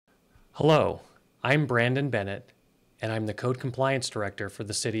Hello, I'm Brandon Bennett, and I'm the Code Compliance Director for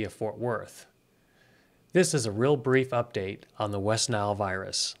the City of Fort Worth. This is a real brief update on the West Nile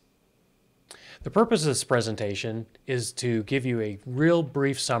virus. The purpose of this presentation is to give you a real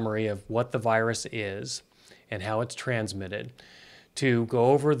brief summary of what the virus is and how it's transmitted, to go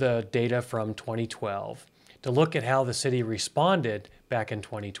over the data from 2012, to look at how the city responded back in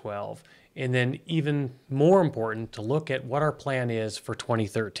 2012, and then even more important, to look at what our plan is for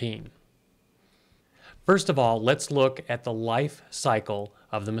 2013. First of all, let's look at the life cycle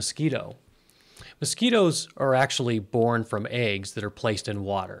of the mosquito. Mosquitoes are actually born from eggs that are placed in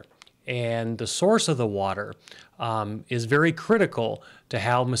water, and the source of the water is very critical to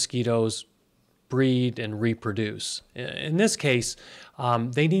how mosquitoes breed and reproduce. In this case,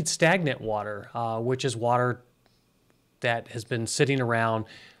 they need stagnant water, which is water that has been sitting around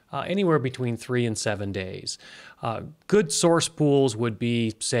anywhere between 3 and 7 days. Good source pools would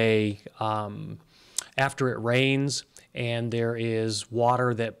be, say, after it rains and there is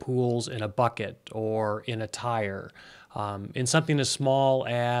water that pools in a bucket or in a tire, in something as small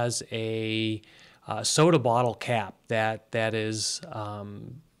as a soda bottle cap that is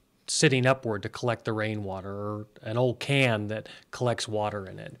sitting upward to collect the rainwater, or an old can that collects water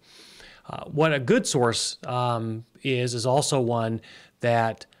in it. What a good source is also one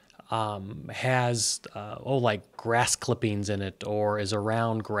that has like grass clippings in it, or is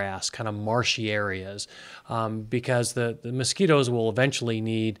around grass, kind of marshy areas, because the mosquitoes will eventually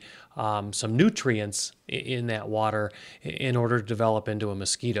need some nutrients in that water in order to develop into a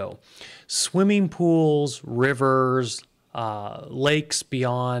mosquito. Swimming pools, rivers, lakes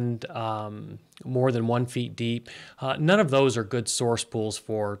beyond more than 1 feet deep, none of those are good source pools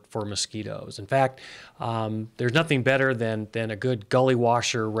for mosquitoes. In fact, there's nothing better than a good gully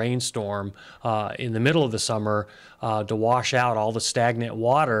washer rainstorm in the middle of the summer to wash out all the stagnant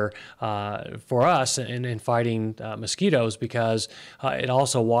water for us in fighting mosquitoes, because it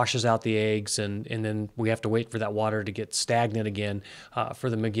also washes out the eggs, and then we have to wait for that water to get stagnant again for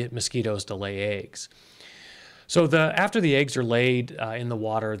the mosquitoes to lay eggs. So after the eggs are laid in the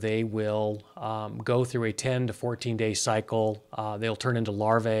water, they will go through a 10 to 14 day cycle. They'll turn into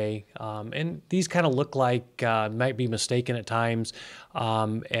larvae, and these kind of look like, might be mistaken at times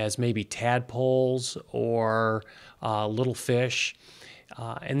as maybe tadpoles or little fish.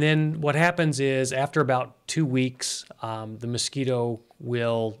 And then what happens is, after about 2 weeks, the mosquito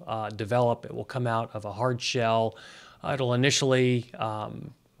will develop. It will come out of a hard shell. It'll initially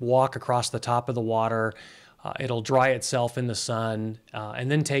walk across the top of the water. It'll dry itself in the sun and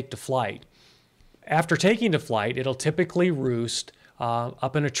then take to flight. After taking to flight, it'll typically roost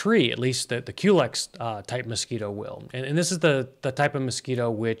up in a tree, at least the Culex type mosquito will. And this is the type of mosquito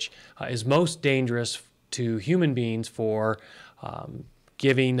which is most dangerous to human beings for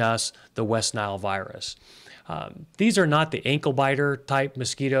giving us the West Nile virus. These are not the ankle biter type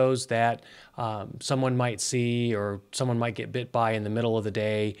mosquitoes that someone might see or someone might get bit by in the middle of the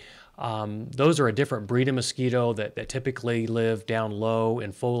day. Those are a different breed of mosquito that typically live down low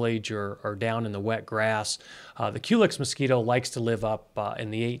in foliage or down in the wet grass. The Culex mosquito likes to live up in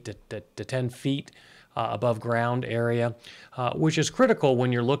the 8 to 10 feet above ground area, which is critical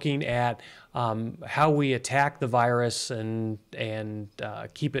when you're looking at how we attack the virus and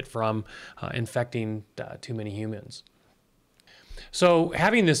keep it from infecting too many humans. So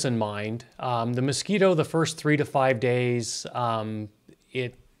having this in mind, the mosquito, the first 3 to 5 days,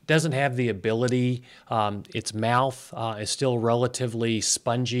 it doesn't have the ability, its mouth is still relatively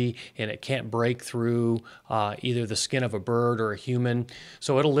spongy, and it can't break through either the skin of a bird or a human.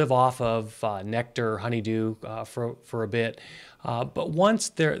 So it'll live off of nectar, honeydew for a bit. But once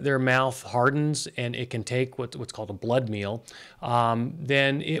their mouth hardens and it can take what's called a blood meal,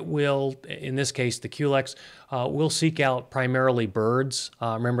 then it will, in this case, the Culex, will seek out primarily birds.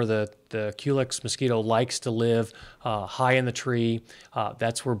 Remember, the Culex mosquito likes to live high in the tree.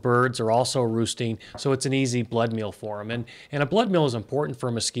 That's where birds are also roosting, so it's an easy blood meal for them. And a blood meal is important for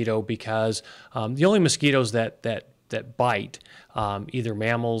a mosquito because the only mosquitoes that bite, either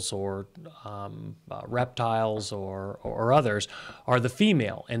mammals or reptiles or others, are the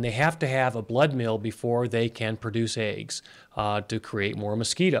female, and they have to have a blood meal before they can produce eggs to create more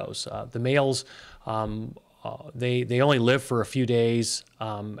mosquitoes. The males, they only live for a few days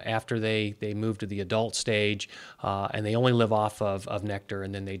after they move to the adult stage, and they only live off of nectar,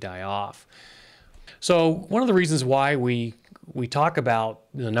 and then they die off. So one of the reasons why we talk about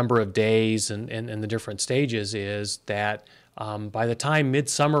the number of days and the different stages is that by the time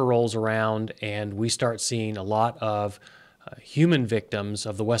midsummer rolls around and we start seeing a lot of human victims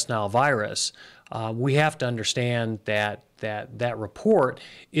of the West Nile virus, we have to understand that report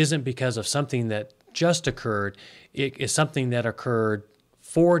isn't because of something that just occurred. It is something that occurred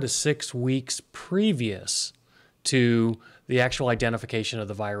 4 to 6 weeks previous to the actual identification of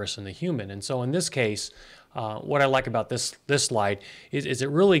the virus in the human. And so in this case, what I like about this slide is it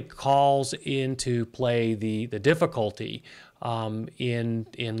really calls into play the difficulty in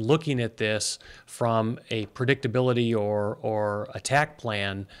looking at this from a predictability or attack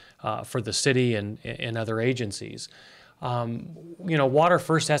plan for the city and other agencies. Water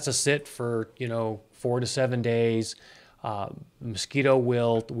first has to sit for 4 to 7 days. Mosquito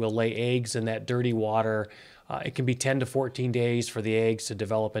will lay eggs in that dirty water. It can be 10 to 14 days for the eggs to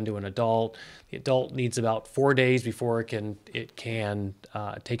develop into an adult. The adult needs about 4 days before it can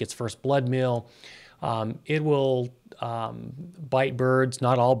take its first blood meal. It will bite birds.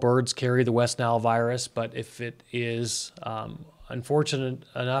 Not all birds carry the West Nile virus, but if it is unfortunate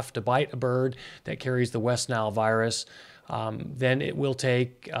enough to bite a bird that carries the West Nile virus, then it will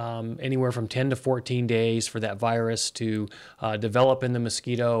take anywhere from 10 to 14 days for that virus to develop in the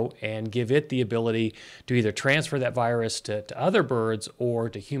mosquito and give it the ability to either transfer that virus to other birds or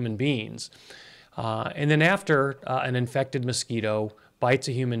to human beings. And then after an infected mosquito bites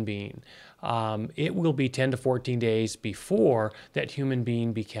a human being, it will be 10 to 14 days before that human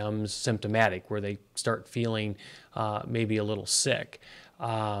being becomes symptomatic, where they start feeling maybe a little sick.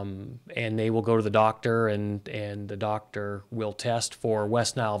 And they will go to the doctor, and the doctor will test for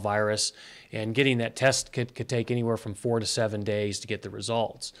West Nile virus. And getting that test could take anywhere from 4 to 7 days to get the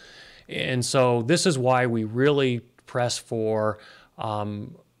results. And so this is why we really press for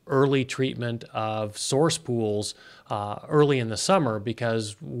early treatment of source pools early in the summer,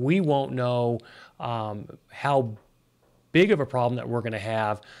 because we won't know how big of a problem that we're going to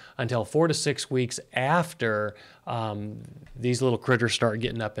have until 4 to 6 weeks after these little critters start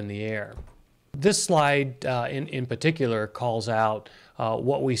getting up in the air. This slide in particular calls out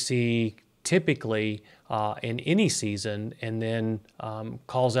what we see typically in any season, and then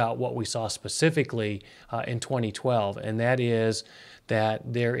calls out what we saw specifically in 2012, and that is that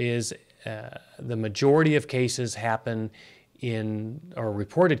there is the majority of cases happen or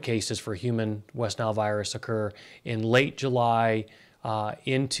reported cases for human West Nile virus occur in late July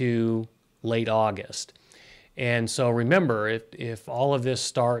into late August. And so remember, if all of this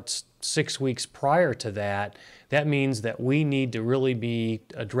starts 6 weeks prior to that, that means that we need to really be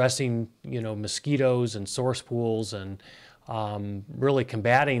addressing, mosquitoes and source pools and really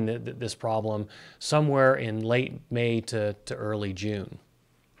combating this problem somewhere in late May to early June.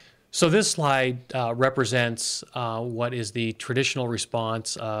 So this slide represents what is the traditional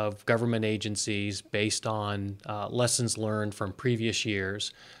response of government agencies based on lessons learned from previous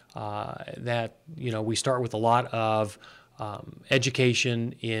years. That we start with a lot of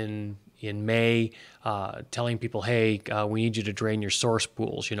education in May, telling people, hey, we need you to drain your source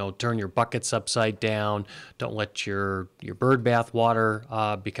pools. Turn your buckets upside down. Don't let your bird bath water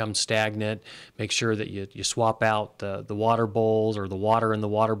become stagnant. Make sure that you swap out the water bowls or the water in the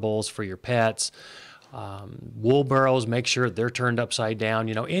water bowls for your pets. Wool burrows, make sure they're turned upside down.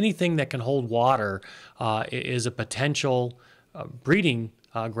 Anything that can hold water is a potential breeding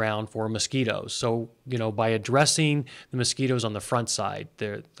ground for mosquitoes. So, by addressing the mosquitoes on the front side,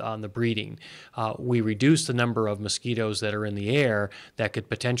 on the breeding, we reduce the number of mosquitoes that are in the air that could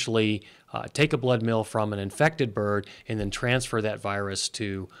potentially take a blood meal from an infected bird and then transfer that virus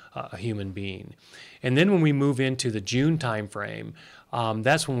to a human being. And then when we move into the June timeframe,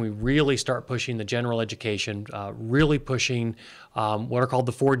 that's when we really start pushing the general education, really pushing what are called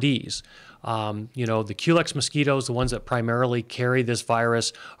the 4Ds. The Culex mosquitoes, the ones that primarily carry this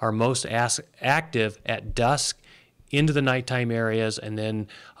virus, are most active at dusk into the nighttime areas, and then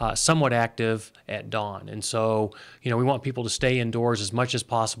somewhat active at dawn. And so, we want people to stay indoors as much as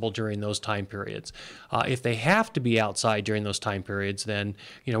possible during those time periods. If they have to be outside during those time periods, then,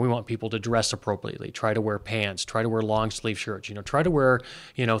 we want people to dress appropriately. Try to wear pants, try to wear long sleeve shirts, try to wear,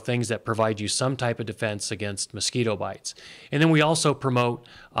 things that provide you some type of defense against mosquito bites. And then we also promote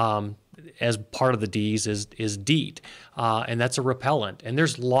as part of the D's is DEET, and that's a repellent. And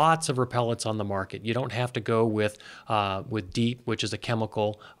there's lots of repellents on the market. You don't have to go with DEET, which is a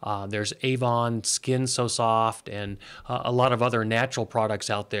chemical. There's Avon, Skin So Soft, and a lot of other natural products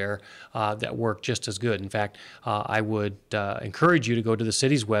out there that work just as good. In fact, I would encourage you to go to the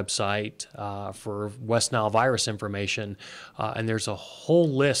city's website for West Nile virus information, and there's a whole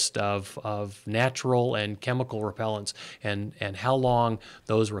list of natural and chemical repellents and how long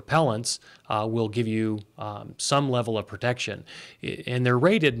those repellents repellents will give you some level of protection. And they're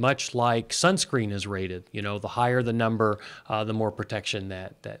rated much like sunscreen is rated. You know, the higher the number, the more protection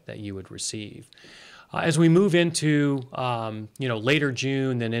that you would receive. As we move into later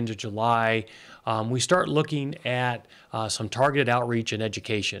June, then into July, we start looking at some targeted outreach and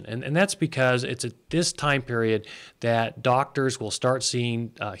education. And that's because it's at this time period that doctors will start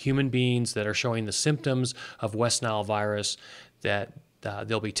seeing human beings that are showing the symptoms of West Nile virus, that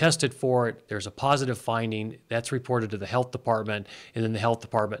they'll be tested for it. There's a positive finding that's reported to the health department, and then the health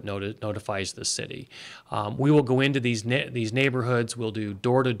department notifies the city. We will go into these neighborhoods. We'll do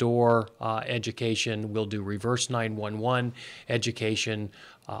door-to-door education. We'll do reverse 911 education.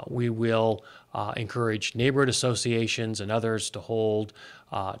 We will encourage neighborhood associations and others to hold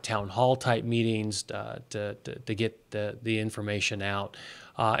town hall type meetings to get the information out.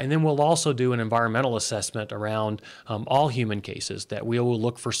 And then we'll also do an environmental assessment around all human cases, that we will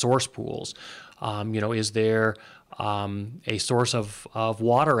look for source pools. Is there a source of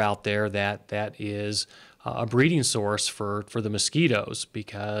water out there that is a breeding source for the mosquitoes?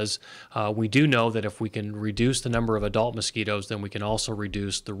 Because we do know that if we can reduce the number of adult mosquitoes, then we can also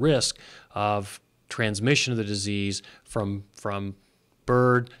reduce the risk of transmission of the disease from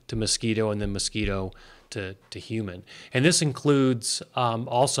bird to mosquito and then mosquito to human. And this includes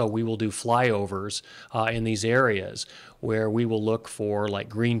also, we will do flyovers in these areas where we will look for like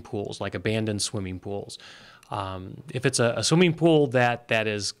green pools, like abandoned swimming pools. If it's a swimming pool that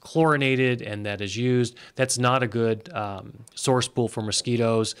is chlorinated and that is used, that's not a good source pool for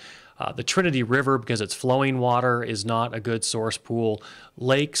mosquitoes. The Trinity River, because it's flowing water, is not a good source pool.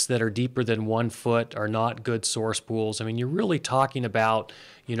 Lakes that are deeper than 1 foot are not good source pools. I mean, you're really talking about,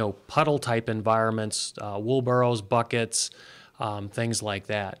 puddle type environments, wheelbarrows, buckets, things like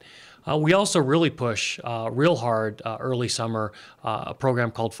that. We also really push real hard early summer a program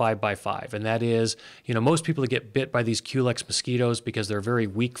called 5x5, and that is, most people that get bit by these Culex mosquitoes, because they're very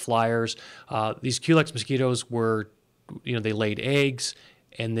weak flyers. These Culex mosquitoes they laid eggs,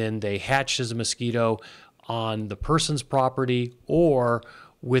 and then they hatched as a mosquito on the person's property or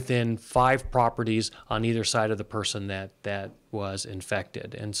within 5 properties on either side of the person that was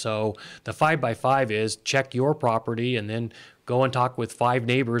infected. And so the 5x5 is check your property and then go and talk with 5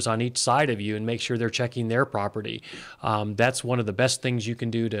 neighbors on each side of you and make sure they're checking their property. That's one of the best things you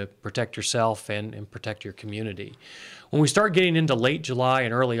can do to protect yourself and protect your community. When we start getting into late July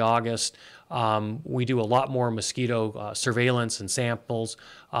and early August, we do a lot more mosquito surveillance and samples.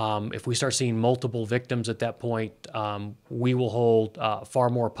 If we start seeing multiple victims at that point, we will hold far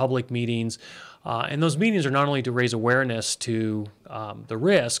more public meetings. And those meetings are not only to raise awareness to the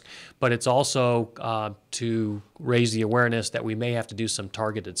risk, but it's also to raise the awareness that we may have to do some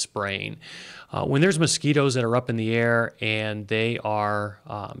targeted spraying. When there's mosquitoes that are up in the air and they are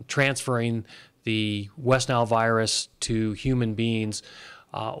transferring the West Nile virus to human beings,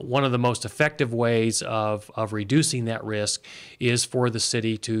 one of the most effective ways of reducing that risk is for the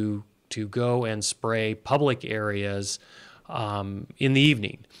city to go and spray public areas in the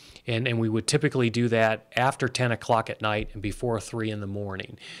evening. And we would typically do that after 10 o'clock at night and before 3 in the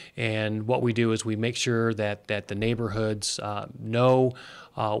morning. And what we do is we make sure that the neighborhoods know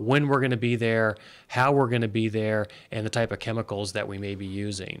when we're going to be there, how we're going to be there, and the type of chemicals that we may be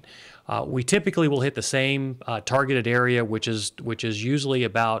using. We typically will hit the same targeted area, which is usually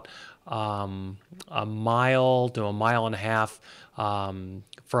about a mile to a mile and a half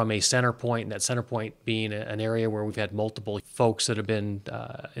from a center point, and that center point being an area where we've had multiple folks that have been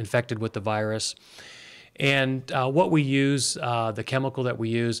infected with the virus. And what we use, the chemical that we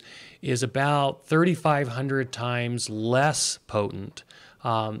use, is about 3,500 times less potent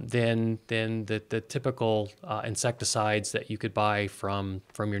than the typical insecticides that you could buy from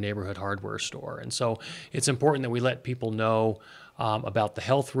your neighborhood hardware store. And so it's important that we let people know about the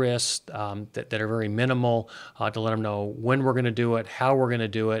health risks that are very minimal, to let them know when we're going to do it, how we're going to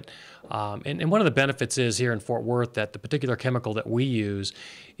do it. And one of the benefits is here in Fort Worth that the particular chemical that we use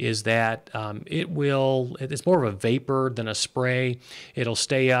is that it's more of a vapor than a spray. It'll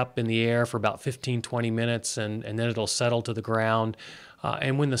stay up in the air for about 15, 20 minutes, and then it'll settle to the ground.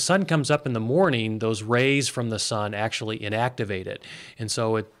 And when the sun comes up in the morning, those rays from the sun actually inactivate it. And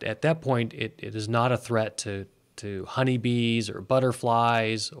so at that point, it is not a threat to honeybees or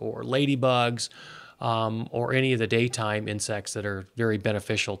butterflies or ladybugs or any of the daytime insects that are very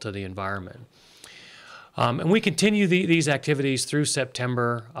beneficial to the environment. And we continue these activities through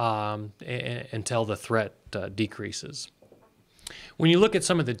September until the threat decreases. When you look at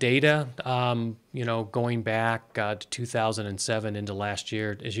some of the data, going back to 2007 into last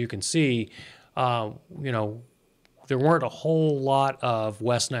year, as you can see, the there weren't a whole lot of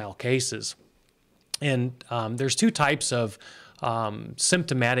West Nile cases. And there's two types of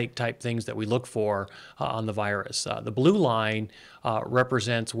symptomatic type things that we look for on the virus. The blue line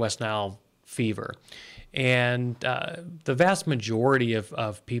represents West Nile fever. And the vast majority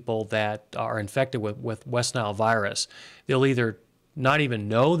of people that are infected with West Nile virus, they'll either not even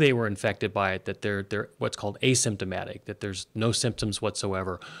know they were infected by it, that they're what's called asymptomatic, that there's no symptoms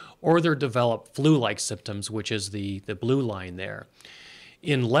whatsoever, or they're developed flu-like symptoms, which is the blue line there.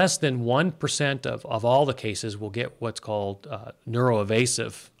 In less than 1% of all the cases, we'll get what's called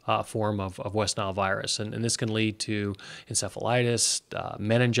neuroevasive form of West Nile virus. And this can lead to encephalitis,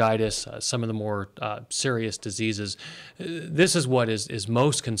 meningitis, some of the more serious diseases. This is what is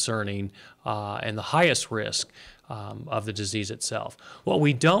most concerning and the highest risk of the disease itself. What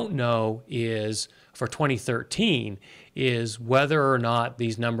we don't know is, for 2013, is whether or not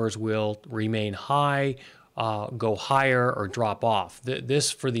these numbers will remain high, go higher, or drop off.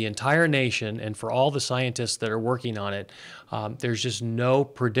 This, for the entire nation and for all the scientists that are working on it, there's just no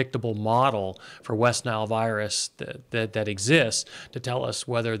predictable model for West Nile virus that exists to tell us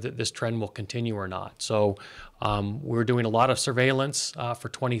whether this trend will continue or not. So we're doing a lot of surveillance for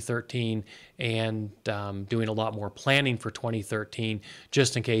 2013 and doing a lot more planning for 2013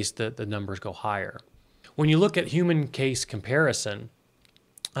 just in case the numbers go higher. When you look at human case comparison,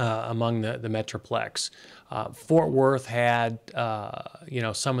 among the Metroplex. Fort Worth had,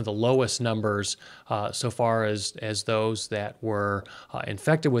 some of the lowest numbers so far as those that were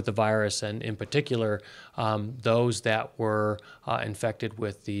infected with the virus, and in particular, those that were infected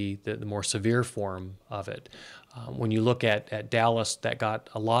with the more severe form of it. When you look at Dallas, that got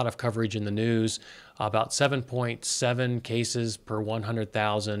a lot of coverage in the news, about 7.7 cases per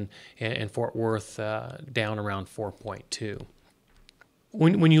 100,000, and Fort Worth down around 4.2.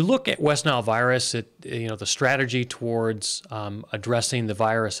 When you look at West Nile virus, the strategy towards addressing the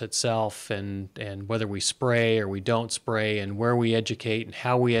virus itself, and whether we spray or we don't spray, and where we educate and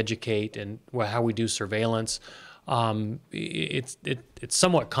how we educate, and how we do surveillance, it's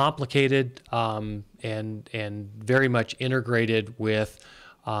somewhat complicated and very much integrated with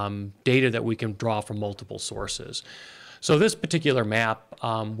data that we can draw from multiple sources. So this particular map,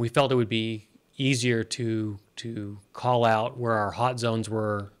 we felt it would be easier to call out where our hot zones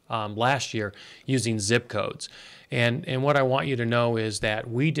were last year using zip codes. And what I want you to know is that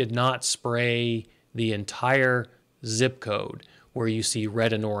we did not spray the entire zip code where you see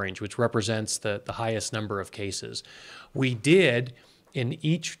red and orange, which represents the highest number of cases. We did in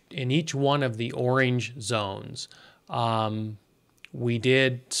each one of the orange zones, we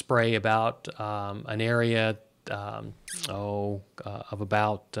did spray about an area of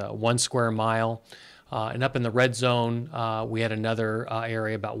about 1 square mile. And up in the red zone, we had another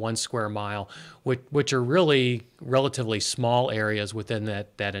area about 1 square mile, which are really relatively small areas within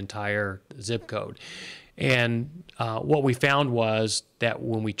that entire zip code. And what we found was that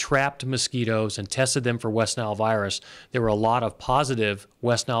when we trapped mosquitoes and tested them for West Nile virus, there were a lot of positive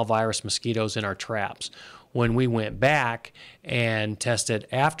West Nile virus mosquitoes in our traps. When we went back and tested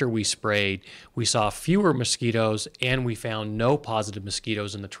after we sprayed, we saw fewer mosquitoes and we found no positive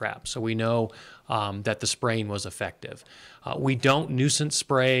mosquitoes in the trap. So we know that the spraying was effective. We don't nuisance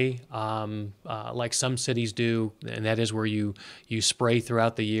spray like some cities do, and that is where you spray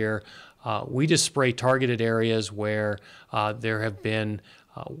throughout the year. We just spray targeted areas where there have been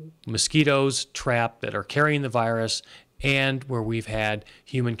mosquitoes trapped that are carrying the virus, and where we've had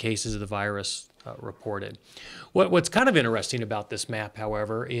human cases of the virus reported. What's kind of interesting about this map,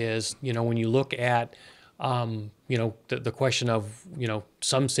 however, is when you look at the question of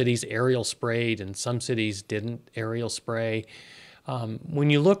some cities aerial sprayed and some cities didn't aerial spray. When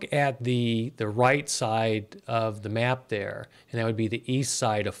you look at the right side of the map there, and that would be the east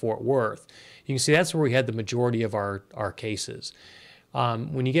side of Fort Worth, you can see that's where we had the majority of our cases.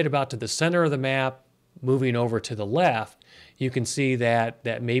 When you get about to the center of the map, moving over to the left, you can see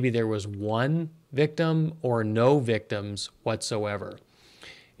that maybe there was one victim or no victims whatsoever.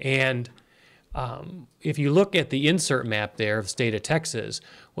 And if you look at the insert map there of the state of Texas,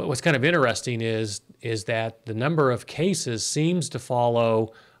 what's kind of interesting is that the number of cases seems to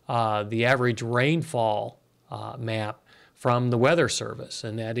follow the average rainfall map from the Weather Service,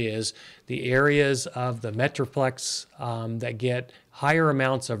 and that is the areas of the Metroplex that get higher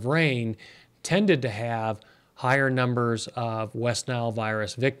amounts of rain tended to have higher numbers of West Nile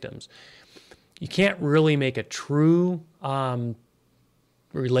virus victims. You can't really make a true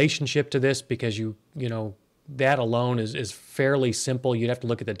relationship to this because that alone is fairly simple. You'd have to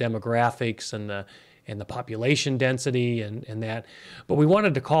look at the demographics and and the population density and that. But we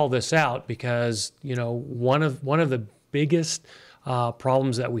wanted to call this out because, you know, one of the biggest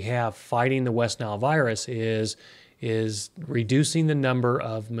problems that we have fighting the West Nile virus is reducing the number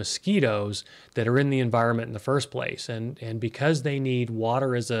of mosquitoes that are in the environment in the first place. And because they need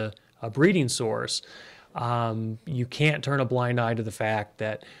water as a breeding source, you can't turn a blind eye to the fact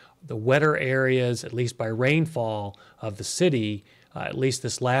that the wetter areas, at least by rainfall of the city, at least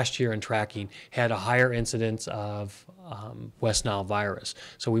this last year in tracking, had a higher incidence of West Nile virus.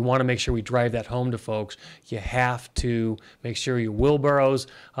 So we want to make sure we drive that home to folks. You have to make sure your wheelbarrows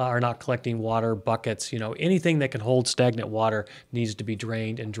are not collecting water, buckets, you know, anything that can hold stagnant water needs to be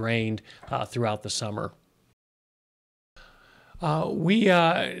drained and drained throughout the summer. We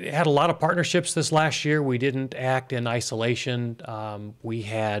had a lot of partnerships this last year. We didn't act in isolation. We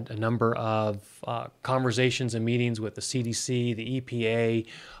had a number of conversations and meetings with the CDC, the EPA.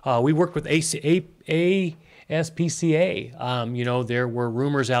 We worked with ASPCA. You know, there were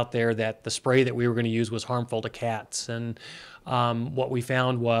rumors out there that the spray that we were going to use was harmful to cats. And what we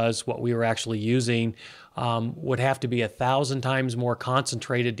found was what we were actually using would have to be 1,000 times more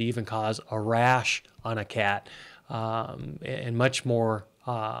concentrated to even cause a rash on a cat. And much more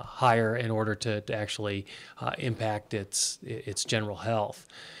higher in order to actually impact its general health.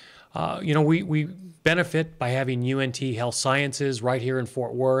 You know, we benefit by having UNT Health Sciences right here in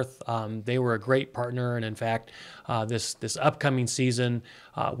Fort Worth. They were a great partner, and in fact, this upcoming season,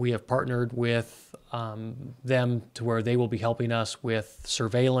 we have partnered with them to where they will be helping us with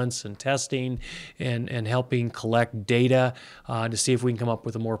surveillance and testing and helping collect data to see if we can come up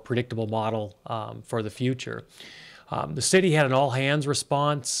with a more predictable model for the future. The city had an all-hands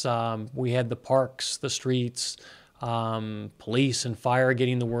response. We had the parks, the streets, police and fire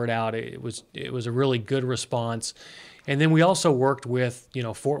getting the word out. It was a really good response. And then we also worked with, you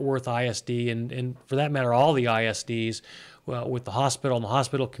know, Fort Worth ISD and for that matter, all the ISDs, well, with the hospital and the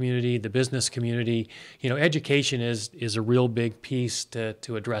hospital community, the business community. You know, education is a real big piece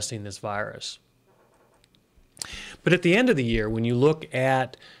to addressing this virus. But at the end of the year, when you look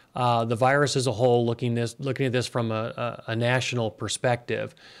at the virus as a whole, looking at this from a national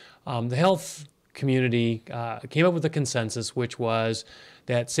perspective, the health community came up with a consensus, which was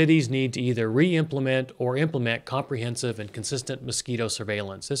that cities need to either re-implement or implement comprehensive and consistent mosquito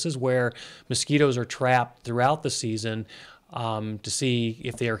surveillance. This is where mosquitoes are trapped throughout the season to see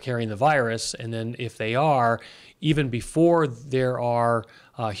if they are carrying the virus, and then if they are, even before there are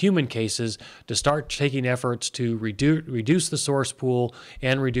human cases, to start taking efforts to reduce the source pool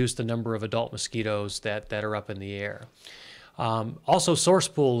and reduce the number of adult mosquitoes that are up in the air. Also, source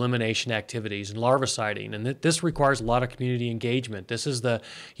pool elimination activities and larviciding, and this requires a lot of community engagement. This is the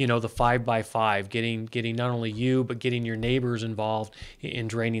 5x5, getting not only you but getting your neighbors involved in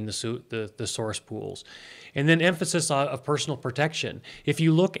draining the source pools, and then emphasis of personal protection. If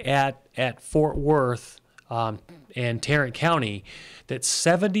you look at Fort Worth and Tarrant County, that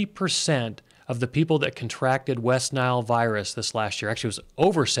 70% of the people that contracted West Nile virus this last year, actually it was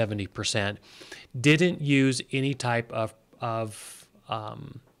over 70%, didn't use any type of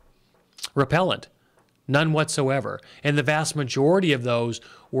repellent, none whatsoever. And the vast majority of those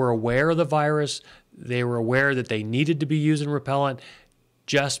were aware of the virus. They were aware that they needed to be using repellent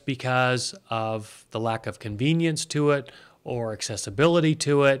just because of the lack of convenience to it or accessibility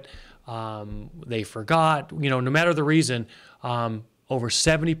to it. They forgot, no matter the reason, over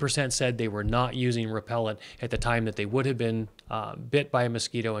 70% said they were not using repellent at the time that they would have been bit by a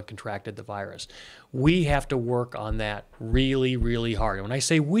mosquito and contracted the virus. We have to work on that really, really hard. And when I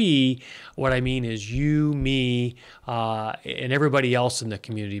say we, what I mean is you, me, and everybody else in the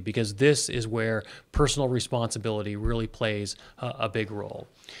community, because this is where personal responsibility really plays a big role.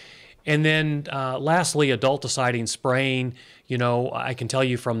 And then lastly, adulticiding spraying. I can tell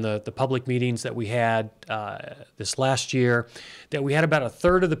you from the public meetings that we had this last year that we had about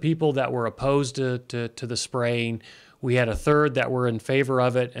 1/3 of the people that were opposed to the spraying. We had 1/3 that were in favor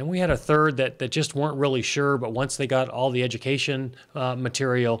of it, and we had 1/3 that just weren't really sure, but once they got all the education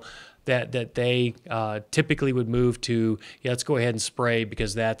material, that they typically would move to, yeah, let's go ahead and spray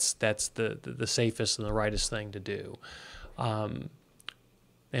because that's the safest and the rightest thing to do.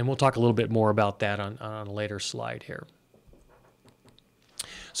 And we'll talk a little bit more about that on a later slide here.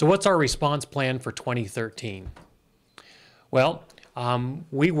 So what's our response plan for 2013? Well,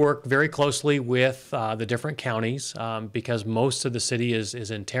 we work very closely with the different counties because most of the city is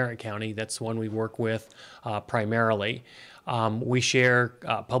in Tarrant County. That's the one we work with primarily. We share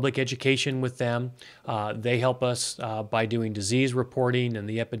public education with them. They help us by doing disease reporting and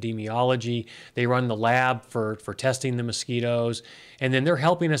the epidemiology. They run the lab for testing the mosquitoes. And then they're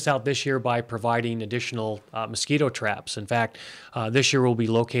helping us out this year by providing additional mosquito traps. In fact, this year we'll be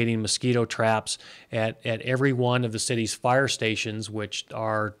locating mosquito traps at every one of the city's fire stations, which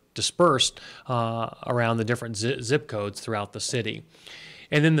are dispersed around the different zip codes throughout the city.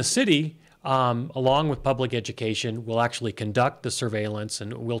 And then the city, along with public education, will actually conduct the surveillance,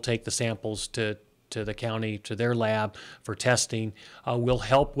 and we'll take the samples to the county, to their lab for testing. We'll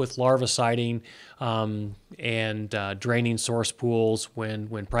help with larviciding and draining source pools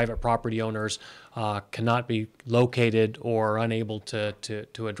when private property owners cannot be located or are unable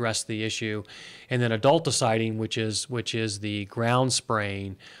to address the issue. And then adulticiding, which is the ground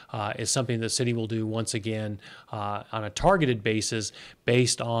spraying, is something the city will do once again on a targeted basis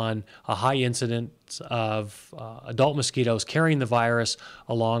based on a high incidence of adult mosquitoes carrying the virus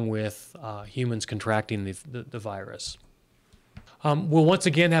along with humans contracting the virus. We'll once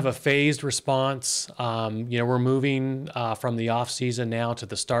again have a phased response. We're moving from the off season now to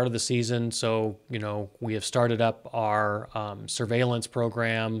the start of the season. So, we have started up our surveillance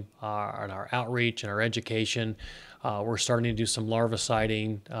program and our outreach and our education. We're starting to do some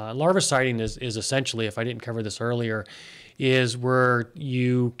larviciding. Larviciding is essentially, if I didn't cover this earlier, is where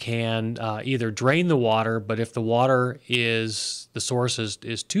you can either drain the water, but if the source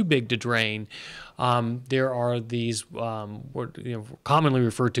is too big to drain, there are these commonly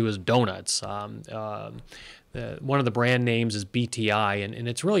referred to as donuts. One of the brand names is BTI, and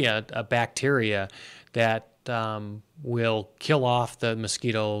it's really a bacteria that will kill off the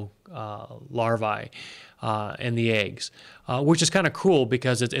mosquito larvae and the eggs, which is kind of cool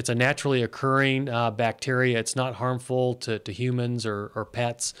because it's a naturally occurring bacteria. It's not harmful to humans or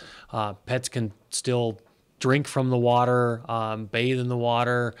pets. Pets can still drink from the water, bathe in the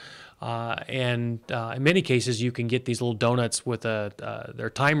water. And in many cases, you can get these little donuts with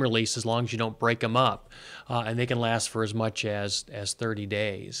their time release as long as you don't break them up, and they can last for as much as 30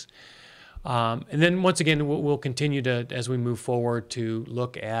 days. And then once again, we'll continue to, as we move forward, to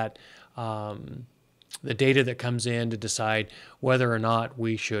look at the data that comes in to decide whether or not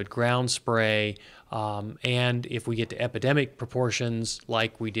we should ground spray, and if we get to epidemic proportions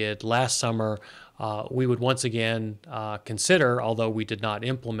like we did last summer, we would once again consider, although we did not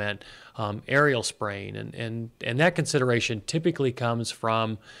implement, aerial spraying. And that consideration typically comes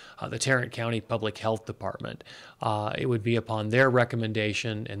from the Tarrant County Public Health Department. It would be upon their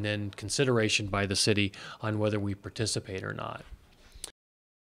recommendation and then consideration by the city on whether we participate or not.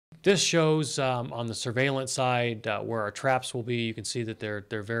 This shows on the surveillance side where our traps will be. You can see that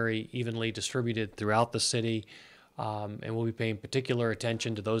they're very evenly distributed throughout the city. And we'll be paying particular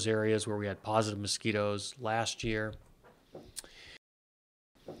attention to those areas where we had positive mosquitoes last year.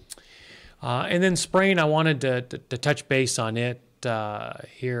 And then spraying, I wanted to touch base on it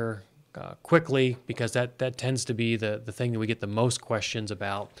here quickly because that tends to be the thing that we get the most questions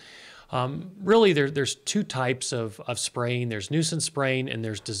about. Really, there's two types of spraying. There's nuisance spraying and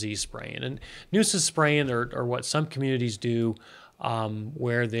there's disease spraying. And nuisance spraying are what some communities do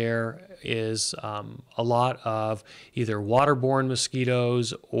where there is a lot of either waterborne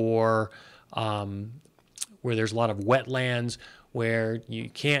mosquitoes or where there's a lot of wetlands where you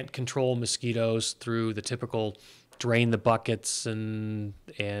can't control mosquitoes through the typical drain the buckets and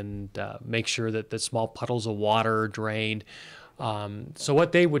make sure that the small puddles of water are drained. So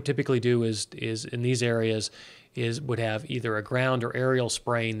what they would typically do is in these areas would have either a ground or aerial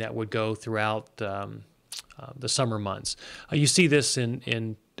spraying that would go throughout the summer months. You see this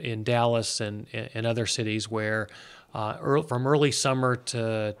in Dallas and other cities where from early summer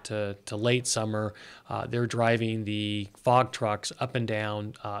to late summer, they're driving the fog trucks up and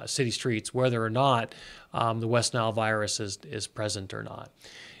down city streets, whether or not the West Nile virus is present or not.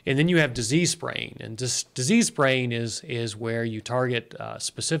 And then you have disease spraying. And disease spraying is where you target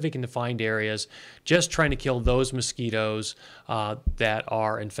specific and defined areas, just trying to kill those mosquitoes that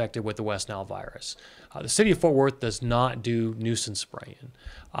are infected with the West Nile virus. The city of Fort Worth does not do nuisance spraying.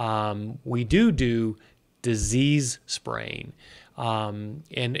 We do disease spraying.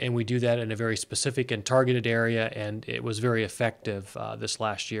 And we do that in a very specific and targeted area, and it was very effective this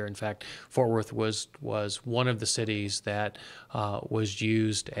last year. In fact, Fort Worth was one of the cities that was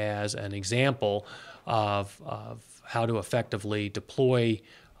used as an example of how to effectively deploy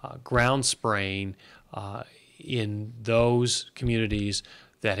ground spraying in those communities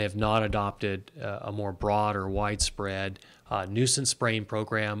that have not adopted a more broad or widespread nuisance spraying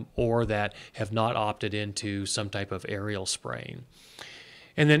program or that have not opted into some type of aerial spraying.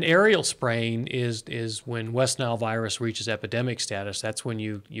 And then aerial spraying is when West Nile virus reaches epidemic status. That's when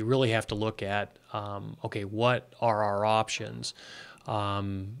you really have to look at, okay, what are our options,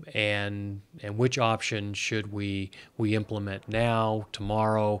 and which option should we implement now,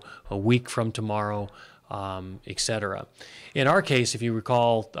 tomorrow, a week from tomorrow, etc. In our case, if you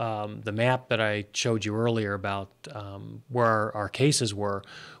recall the map that I showed you earlier about where our cases were,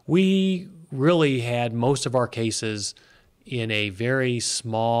 we really had most of our cases in a very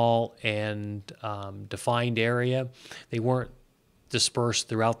small and defined area. They weren't dispersed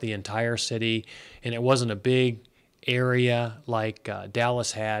throughout the entire city, and it wasn't a big area like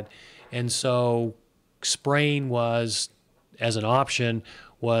Dallas had. And so spraying was, as an option,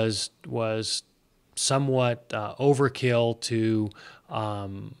 was somewhat overkill to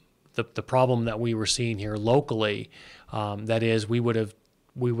the problem that we were seeing here locally. That is, we would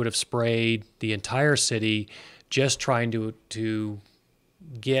have sprayed the entire city, just trying to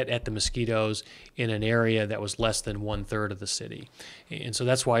get at the mosquitoes in an area that was less than 1/3 of the city. And so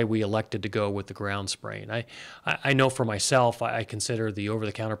that's why we elected to go with the ground spraying. I know for myself, I consider the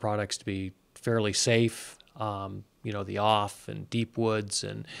over-the-counter products to be fairly safe, the Off and Deep Woods,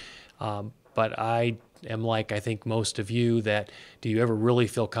 but I am like, I think most of you, that do you ever really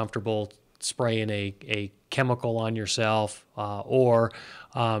feel comfortable spraying a chemical on yourself, or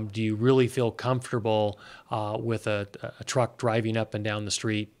do you really feel comfortable with a truck driving up and down the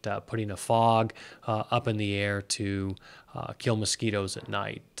street, putting a fog up in the air to kill mosquitoes at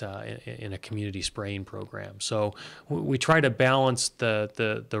night in a community spraying program? So we try to balance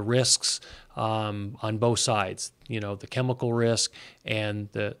the risks on both sides, the chemical risk and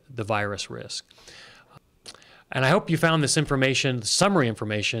the virus risk. And I hope you found this information, summary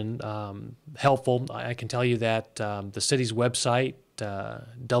information, helpful. I can tell you that the city's website,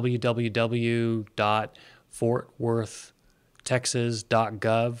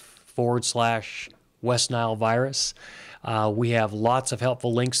 www.fortworthtexas.gov/West Nile virus. We have lots of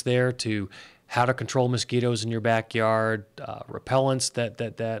helpful links there to how to control mosquitoes in your backyard, repellents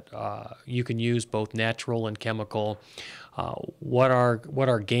that you can use, both natural and chemical. What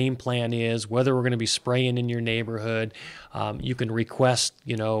our game plan is, whether we're going to be spraying in your neighborhood. You can request,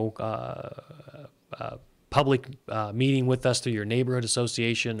 public meeting with us through your neighborhood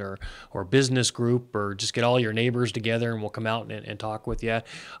association or business group, or just get all your neighbors together and we'll come out and talk with you.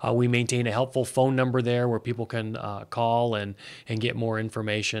 We maintain a helpful phone number there where people can call and get more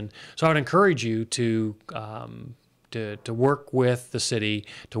information. So I would encourage you to work with the city,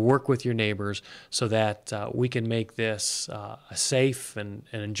 to work with your neighbors, so that we can make this a safe and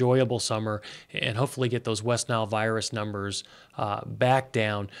enjoyable summer, and hopefully get those West Nile virus numbers back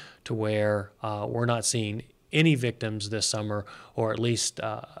down to where we're not seeing any victims this summer, or at least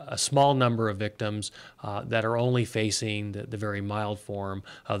a small number of victims that are only facing the very mild form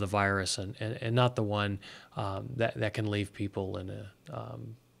of the virus, and not the one that can leave people in a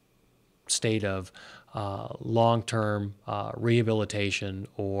state of long-term rehabilitation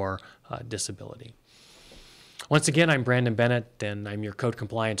or disability. Once again, I'm Brandon Bennett, and I'm your Code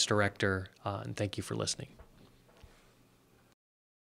Compliance Director, and thank you for listening.